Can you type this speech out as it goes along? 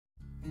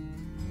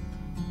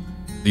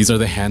These are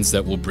the hands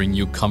that will bring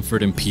you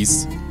comfort and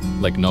peace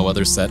like no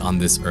other set on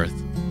this earth.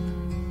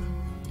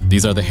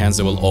 These are the hands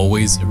that will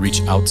always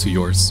reach out to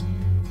yours,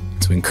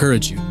 to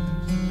encourage you,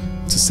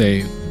 to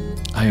say,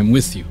 I am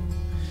with you.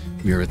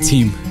 We are a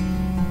team.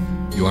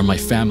 You are my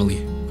family,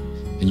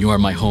 and you are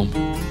my home.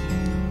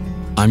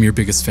 I'm your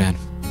biggest fan.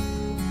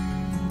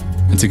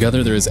 And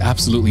together there is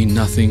absolutely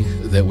nothing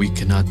that we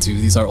cannot do.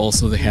 These are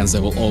also the hands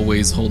that will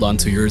always hold on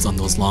to yours on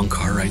those long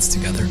car rides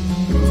together.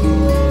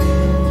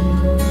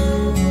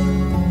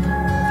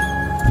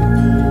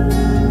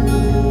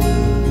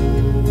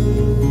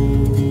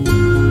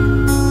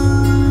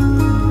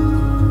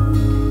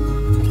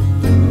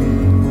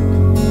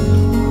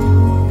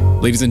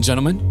 Ladies and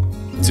gentlemen,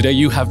 today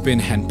you have been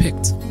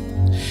handpicked.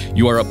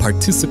 You are a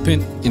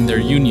participant in their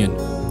union,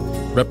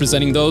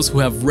 representing those who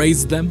have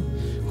raised them,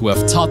 who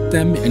have taught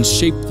them and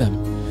shaped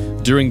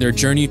them during their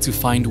journey to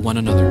find one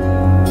another.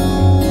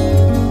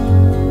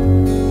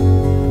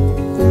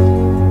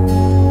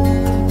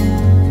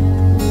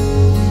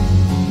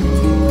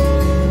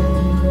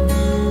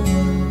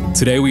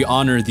 Today we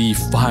honor the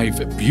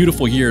 5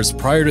 beautiful years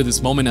prior to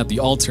this moment at the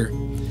altar,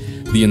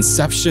 the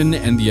inception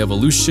and the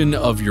evolution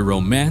of your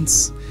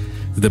romance,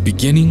 the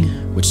beginning,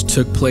 which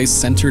took place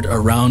centered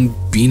around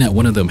being at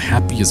one of the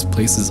happiest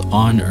places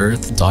on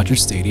earth, Dodger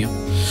Stadium,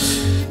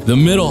 the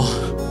middle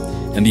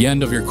and the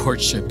end of your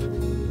courtship.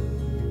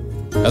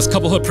 As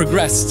couplehood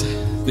progressed,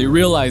 they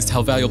realized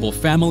how valuable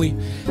family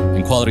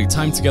and quality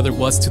time together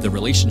was to the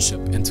relationship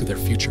and to their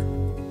future.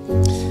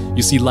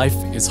 You see, life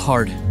is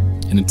hard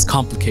and it's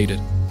complicated,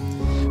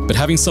 but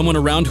having someone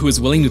around who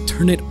is willing to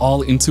turn it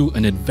all into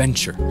an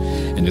adventure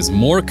and is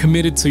more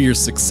committed to your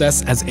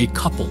success as a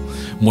couple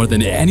more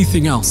than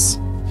anything else,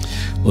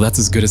 well, that's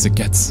as good as it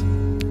gets.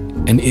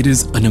 And it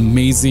is an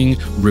amazing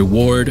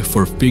reward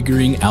for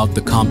figuring out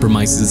the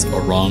compromises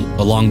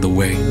along the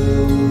way.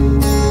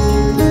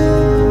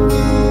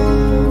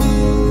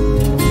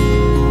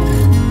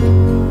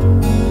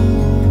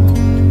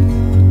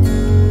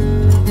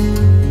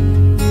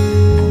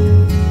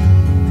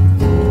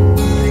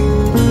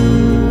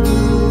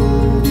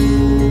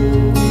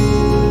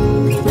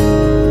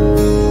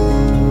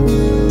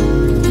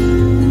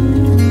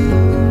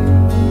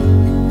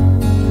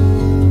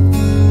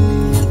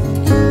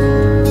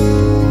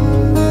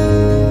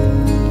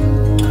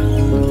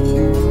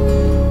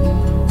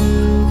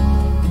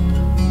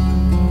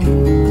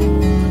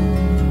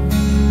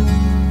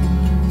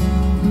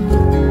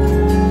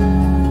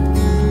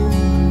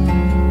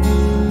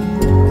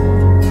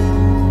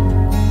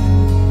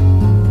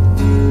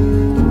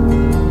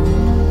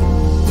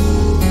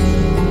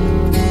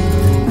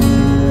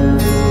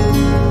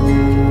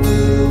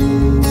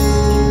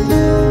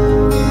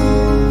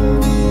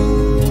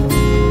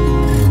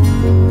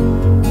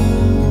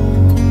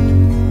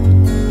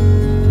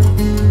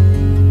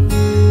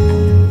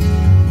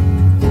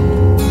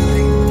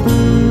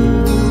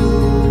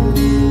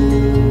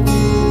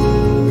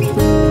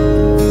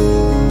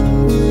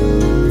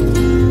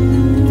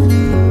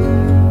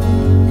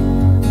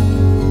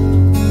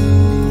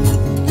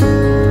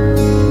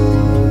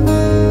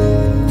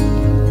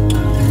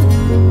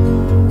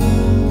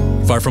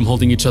 Far from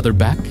holding each other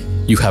back,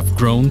 you have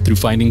grown through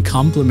finding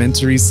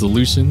complementary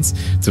solutions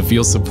to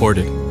feel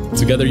supported.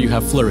 Together you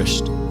have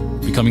flourished,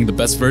 becoming the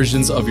best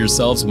versions of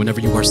yourselves whenever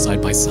you are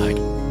side by side.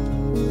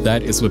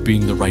 That is what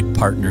being the right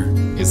partner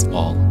is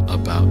all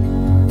about.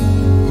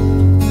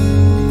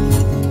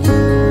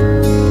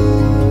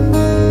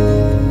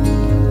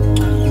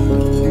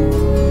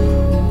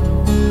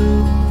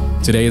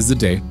 Today is the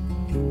day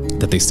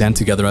that they stand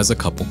together as a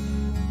couple,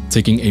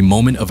 taking a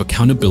moment of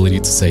accountability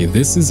to say,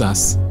 this is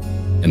us,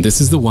 and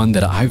this is the one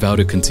that I vow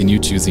to continue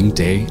choosing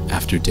day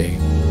after day.